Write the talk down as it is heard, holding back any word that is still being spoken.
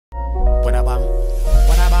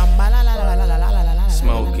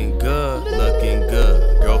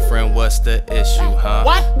what's the issue, huh?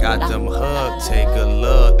 What? Got them hooked, take a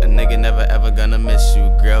look. A nigga never ever gonna miss you,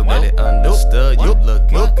 girl. Get it understood, you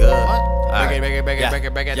looking good.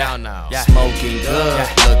 Break it down now. Smoking good,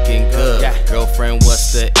 looking good. Girlfriend,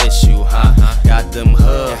 what's the issue, huh? Got them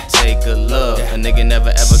hooked, take a look. A nigga never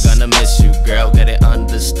ever gonna miss you, girl. Get it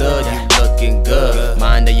understood, you looking good.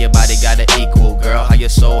 Mind of your body gotta equal, girl. How your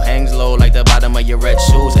soul hangs low like the bottom of your red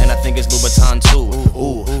shoes. And I think it's Louboutin too.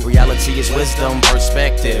 Ooh, reality is wisdom,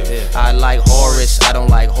 perspective. I like Horace, I don't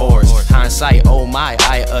like horse. Hindsight, oh my,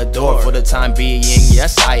 I adore. For the time being,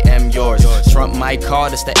 yes, I am yours. Trump my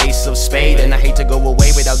card, it's the ace of spades. And I hate to go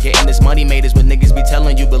away without getting this money made. Is what niggas be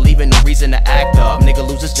telling you, believing no reason to act up. Nigga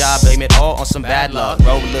lose his job, blame it all on some bad luck.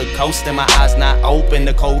 Roller coaster, my eyes not open.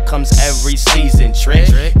 The cold comes every season. Trick.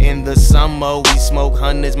 In the summer, we smoke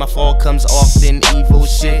hundreds. My fall comes often. Evil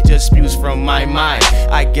shit just spews from my mind.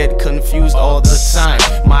 I get confused all the time.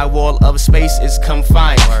 My wall of space is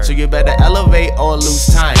confined. So you better elevate or lose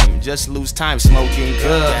time. Just lose time. Smoking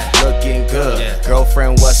good, looking good.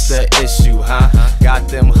 Girlfriend, what's the issue, huh? Got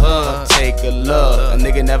them hooked, take a look. A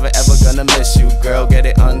nigga never ever gonna miss you, girl. Get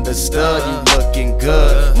it understood, you looking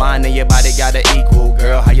good. Mind and your body gotta equal,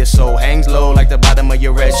 girl. How your soul hangs low like the bottom of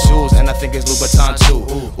your red shoes. And I think it's Louboutin too.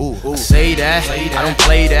 I say that, I don't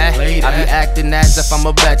play that. I be acting as if I'm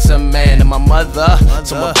a better man. And my mother,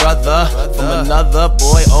 to my brother, from another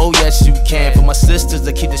boy, oh yes you can. For my sisters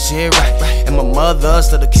that keep the shit right. And my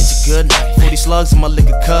mothers that'll catch you good night. 40 slugs in my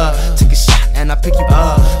liquor cup. Take a shot and I pick you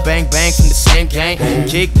up. Bang bang from the same gang.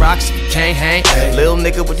 Kick rocks if you can't hang. Little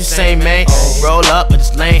nigga, what you say, man? Roll up with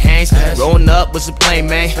just lane hangs. Rolling up with some plain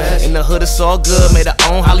man. In the hood it's all good. Made our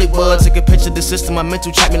own Hollywood. Take a picture of the system. My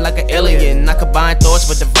mental track me like an alien. I combine thoughts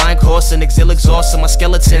with divine course and exhale exhaust in my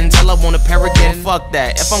skeleton till I want a paragon. Fuck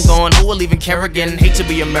that. If I'm gone, who will even care again? Hate to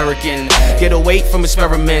be American. Get away from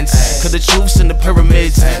experiments. Cause the truth's in the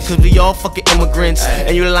pyramids. Cause we all fucking immigrants.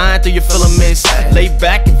 And you're lying through your filaments. Lay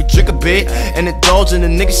back if you drink a bit and indulge in the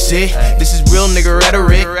nigga shit. This is real nigga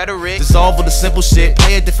rhetoric. Dissolve with the simple shit.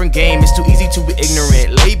 Play a different game. It's too easy to be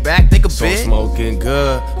ignorant. Lay back, think a bit. So smoking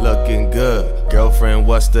good, looking good. Girlfriend,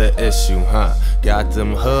 what's the issue, huh? Got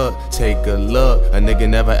them hooked, take a look. A nigga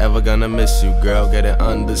never ever gonna miss you, girl. Get it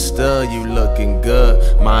understood, you looking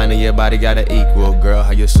good. Mind and your body gotta equal, girl.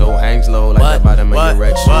 How your soul hangs low like the bottom of your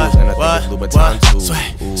red shoes. And I think it's Louboutin too.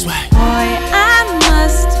 Boy, I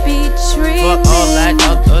must be treated. Fuck all that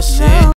other shit.